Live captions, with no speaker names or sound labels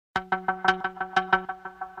Baby,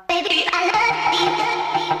 I love you.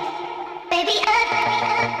 Baby, I love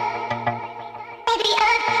you. Baby,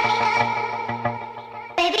 I love you.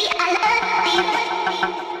 Baby, I love you.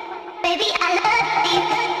 Baby, I love you.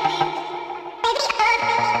 Baby, I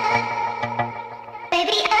love you.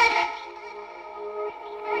 Baby, I love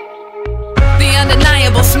you. The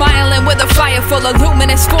undeniable, smiling with a fire full of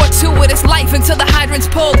luminous, fortuitous life until the hydrants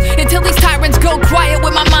pulled, until these tyrants go quiet.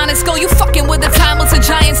 With my mind and skull, you fucking with the timeless, the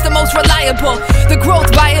giants, the most reliable, the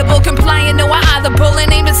growth viable, compliant. No, I either bull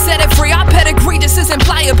and aim to set it free. Our pedigree just isn't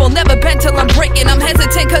pliable. Never bent till I'm breaking. I'm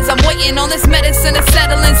hesitant cause I'm waiting on this medicine to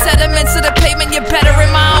settle in sediments of the pavement. You're better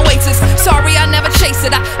in my oasis. Sorry, I never chase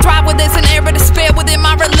it. I thrive when there's an air of despair within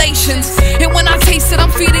my relations. And when I taste it,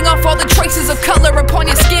 I'm feeding off all the traces of color upon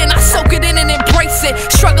your skin. I soak it in and embrace it.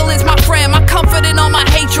 Struggle is my friend, my comfort in all my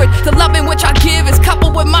hatred. The love in which I give is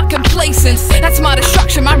coupled with my complacence. That's my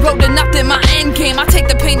destruction, my road to nothing, my end game. I take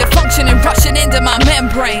the pain to function and rush it into my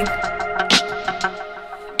membrane.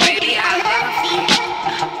 Baby, I love you.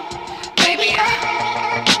 Baby,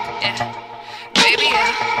 Yeah. Baby,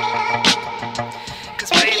 cause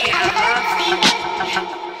baby, I love you.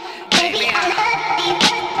 Baby, I love you.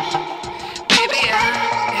 Baby,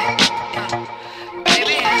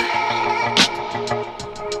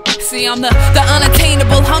 See, I'm the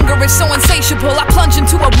unattainable. Hunger is so insatiable. I plunge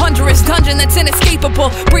into a wondrous dungeon that's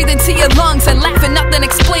inescapable. Breathe into your lungs and laugh at nothing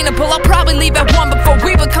explainable. I'll probably leave at one before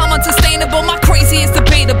we become unsustainable. My crazy is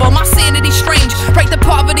debatable, my sanity strange. Write the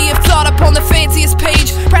poverty of thought upon the fanciest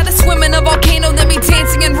page. Rather swim in a volcano than be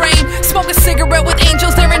dancing in rain. Smoke a cigarette with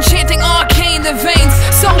angels, they're enchanting arcane. The veins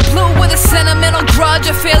so blue with a sentimental grudge.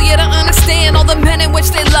 A failure to understand all the men in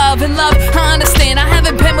which they love. And love, I understand, I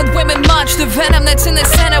haven't been with women much. The venom that's in the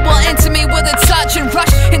center will enter me with a touch and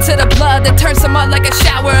rush into the blood that turns to mud like a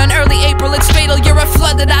shower. In early April it's fatal, you're a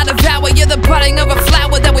flood that I devour. You're the budding of a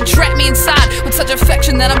flower that would trap me inside with such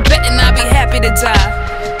affection that I'm betting I'd be happy to die.